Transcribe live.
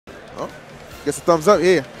Oh, gets a thumbs up,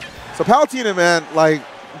 yeah. So Palutena, man, like,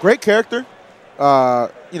 great character.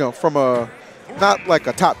 You know, from a, not like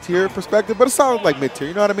a top tier perspective, but a solid like mid tier,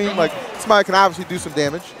 you know what I mean? Like, somebody can obviously do some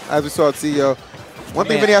damage, as we saw at CEO. One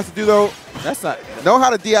thing Vinnie has to do, though, that's not know how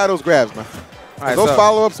to DI those grabs, man. Right, those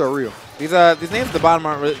follow-ups are real. These names at the bottom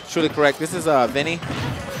aren't really, truly correct. This is Vinnie,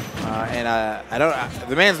 and I don't.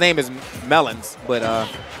 The man's name is Melons, but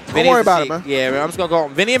don't worry about it, man. Yeah, I'm just gonna call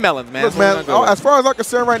him Vinnie and Melons, man. Look, man, as far as I'm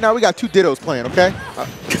concerned right now, we got 2 Dittos playing, okay?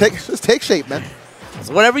 Just take shape, man.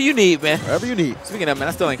 So whatever you need, man. Whatever you need. Speaking of, man,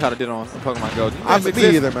 I still ain't caught a Ditto on Pokemon Go.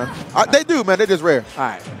 Me either, man. They do, man. They're just rare. All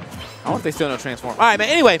right. I wonder if they still know Transform. All right, man.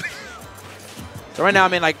 Anyway, so right now, I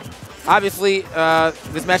mean, like, obviously,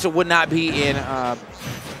 this matchup would not be in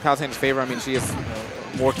Palutena's favor. I mean, she is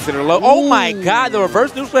more considered low. Oh, my God. The reverse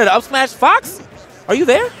neutral play, the up smash Fox? Are you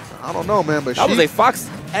there? I don't know, man, but that was a Fox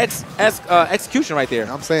execution right there.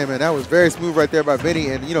 I'm saying, man, that was very smooth right there by Vinnie.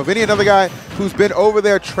 And, you know, Vinnie, another guy who's been over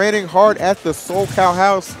there training hard at the Soul Cow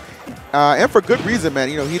house, and for good reason, man.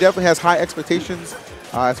 You know, he definitely has high expectations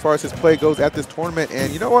as far as his play goes at this tournament.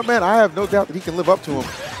 And you know what, man, I have no doubt that he can live up to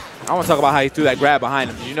him. I want to talk about how he threw that grab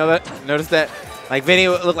behind him. Did you know that? Notice that? Like, Vinnie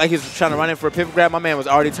looked like he was trying to run in for a pivot grab. My man was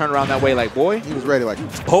already turned around that way like, boy. He was ready like,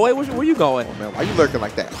 boy, where you going? Oh, man, why you lurking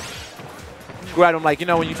like that? Grabbed him like, you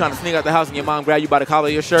know, when you're trying to sneak out the house and your mom grabbed you by the collar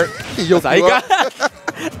of your shirt? That's how he got,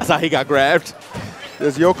 that's how he got grabbed.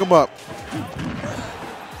 Just yoke him up.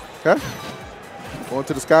 Okay. Going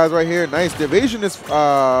to the skies right here. Nice. The evasion is, you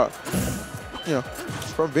know,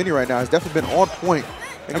 from Vinnie right now. It's definitely been on point.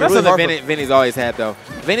 And that's really something Vinnie's always had, though.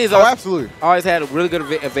 Vinnie's absolutely always had a really good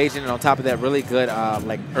evasion, and on top of that, really good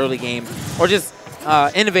like early game or just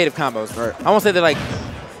innovative combos. Right. I won't say that like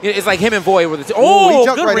it's like him and Void were the two. Oh, he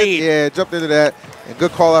jumped good right read. Yeah, jumped into that. And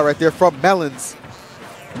good call out right there from Melons.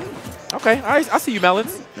 Okay, all right, I see you,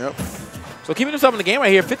 Melons. Yep. So keeping himself in the game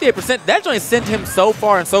right here, 58%. That joint sent him so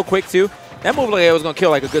far and so quick too. That move like it was gonna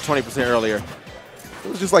kill like a good 20% earlier. It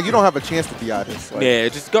was just like you don't have a chance to DI this. Like, yeah,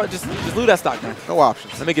 just loot that stock, man. No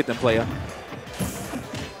options. Let me get them, player.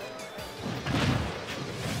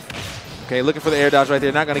 Okay, looking for the air dodge right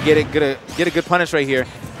there. Not gonna get it. Get a good punish right here.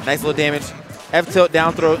 Nice little damage. F tilt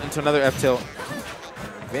down throw into another F tilt.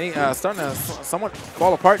 Vinnie starting to somewhat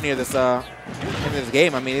fall apart near this in this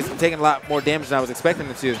game. I mean, he's taking a lot more damage than I was expecting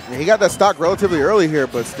him to. Yeah, he got that stock relatively early here,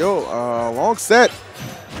 but still long set.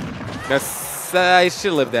 I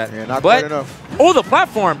should live that. Yeah, not quite enough. Oh, the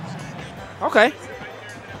platform. Okay.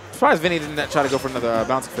 Surprised Vinnie didn't try to go for another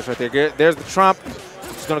bouncing fish right there. There's the trump.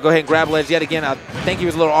 Just going to go ahead and grab ledge yet again. I think he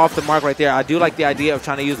was a little off the mark right there. I do like the idea of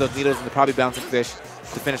trying to use those needles and the probably bouncing fish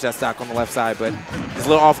to finish that stock on the left side, but he's a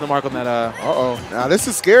little off the mark on that. Uh-oh. Now, this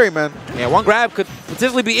is scary, man. Yeah, one grab could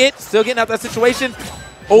potentially be it. Still getting out that situation.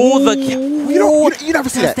 Oh, you never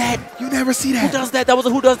see that. You never see that. Who does that? That was a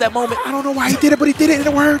who does that moment. I don't know why he did it, but he did it and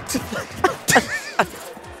it worked.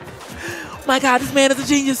 My God, this man is a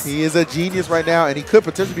genius. He is a genius right now, and he could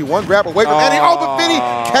potentially be one grab away from Eddie. Oh, but Vinnie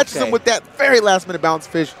catches him with that very last-minute bounce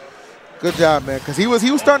fish. Good job, man, because he was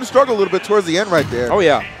starting to struggle a little bit towards the end right there. Oh,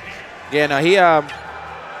 yeah. Yeah, no, he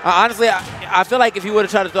honestly, I feel like if he would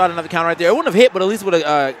have tried to throw out another counter right there, it wouldn't have hit, but at least would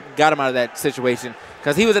have got him out of that situation.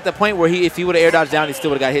 Because he was at the point where if he would have air dodged down, he still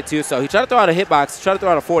would have got hit too. So he tried to throw out a hitbox, tried to throw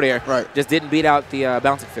out a forward air. Right. Just didn't beat out the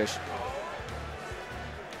bouncing fish.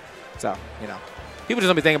 So, you know. People just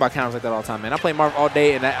don't be thinking about counters like that all the time, man. I play Marv all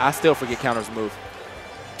day, and I still forget counters move.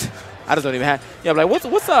 I just don't even have. Yeah, I'm like,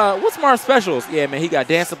 what's Marv's specials? Yeah, man, he got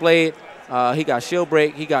Dancer Blade, he got Shield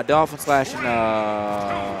Break, he got Dolphin Slash,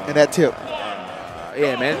 and that tip.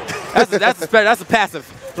 Yeah, man, that's a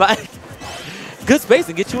passive. Like, good space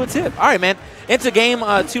and get you a tip. All right, man. Into game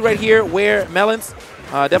 2 right here, where Melons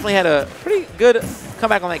definitely had a pretty good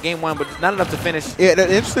comeback on that game 1, but not enough to finish. Yeah,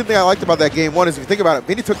 the interesting thing I liked about that game 1 is if you think about it,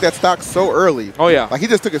 Vinnie took that stock so early. Oh, yeah. Like, he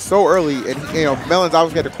just took it so early, and, you know, Melons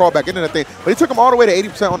obviously had to crawl back into that thing. But he took him all the way to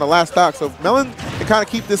 80% on the last stock. So Melons can kind of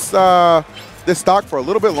keep this this stock for a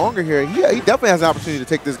little bit longer here. He definitely has an opportunity to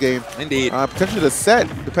take this game. Indeed. Potentially to set,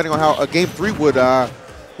 depending on how a game 3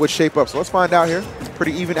 would shape up. So let's find out here. It's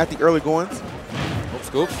pretty even at the early goings.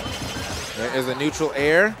 Scoop. There is a neutral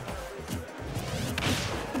air.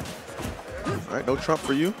 All right, no trump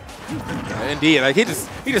for you. Yeah, indeed. Like he just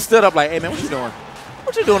stood up like, hey man, what you doing?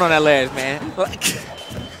 What you doing on that ledge, man? Like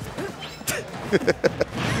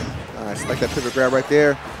nice, like that pivot grab right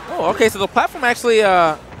there. Oh, okay. So the platform actually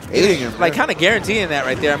aiding him, like kind of guaranteeing that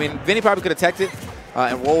right there. I mean, Vinnie probably could have teched it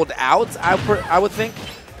and rolled out. I would think,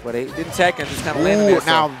 but he didn't tech and just kind of landed there.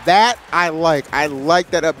 Now that I like. I like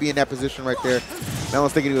that up being in that position right there.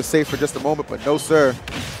 Melon's thinking he was safe for just a moment, but no, sir.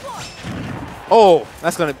 Oh,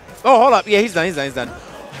 that's gonna. Oh, hold up. Yeah, he's done. He's done. He's done.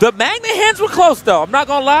 The magnet hands were close, though. I'm not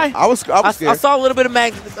going to lie. I was scared. I saw a little bit of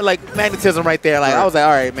magnetism right there. Like, I was like, all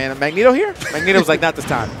right, man. Magneto here? Magneto was like, not this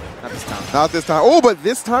time. Not this time. Not this time. Oh, but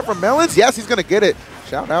this time from Melons, yes, he's going to get it.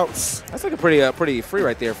 Shout outs. That's like a pretty free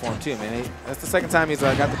right there for him, too, man. That's the second time he's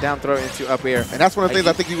got the down throw into up air. And that's one of the things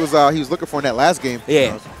I think he was looking for in that last game.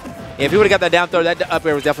 Yeah. Yeah, if he would have got that down throw, that up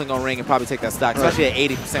air was definitely going to ring and probably take that stock, especially at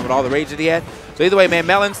 80% with all the rage that he had. So either way, man,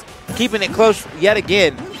 Melons keeping it close yet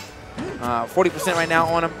again. 40% right now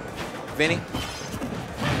on him. Vinnie.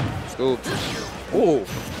 Scooped. Ooh.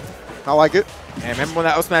 I like it. And remember when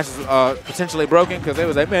that up smash was potentially broken? Because they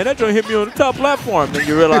was like, man, that joint hit me on the top platform. Then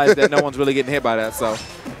you realize that no one's really getting hit by that, so.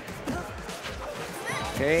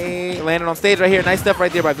 Okay, landed on stage right here. Nice stuff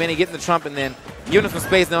right there by Vinnie, getting the trump and then giving him some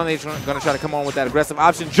space. Now they're going to try to come on with that aggressive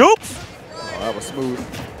option. Jukes! Oh, that was smooth.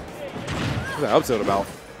 What's that up tilt about?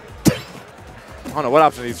 I don't know what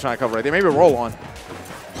option he's trying to cover right there. Maybe a roll on.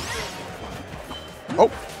 Oh.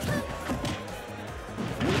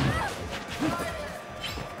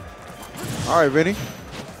 All right, Vinnie.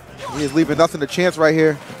 He is leaving nothing to chance right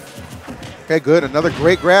here. Okay, good. Another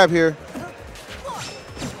great grab here.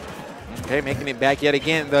 Okay, making it back yet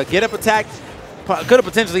again. The get-up attack could have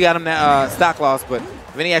potentially got him that stock loss, but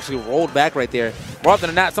Vinnie actually rolled back right there. More often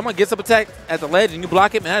than not, someone gets up attack at the ledge and you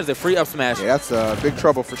block it, man, that is a free up smash. Yeah, that's big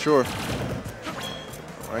trouble for sure.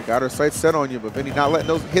 All right, got her sights set on you, but Vinnie not letting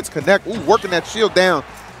those hits connect. Ooh, working that shield down.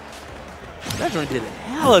 That joint did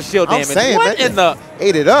hella shield damage. I'm saying, what man, in the?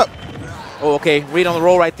 Ate it up. Oh, okay. Read on the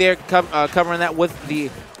roll right there, covering that with the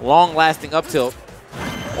long-lasting up tilt.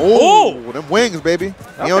 Oh, them wings, baby.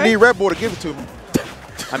 Okay. You don't need Red Bull to give it to him.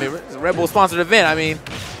 I mean, it's a Red Bull sponsored event. I mean,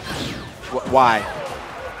 why?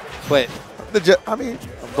 But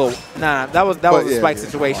nah, that was a spike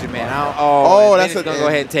situation, man. That's gonna go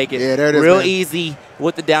ahead and take it. Yeah, there it is, real man. easy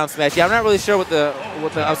with the down smash. Yeah, I'm not really sure what the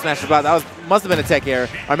up smash was about. That must have been a tech error,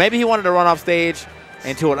 or maybe he wanted to run off stage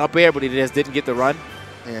into an up air, but he just didn't get the run.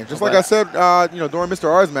 And just like I said, during Mr.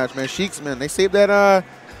 R's match, man, Sheik's, man, they saved that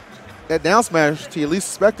that down smash till you least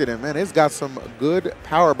suspected it, man. It's got some good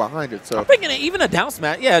power behind it. So I'm thinking even a down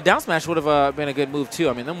smash. Yeah, a down smash would have been a good move too.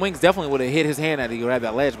 I mean, them wings definitely would have hit his hand as he grabbed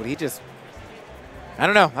that ledge, but he just, I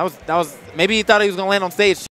don't know. That was maybe he thought he was gonna land on stage.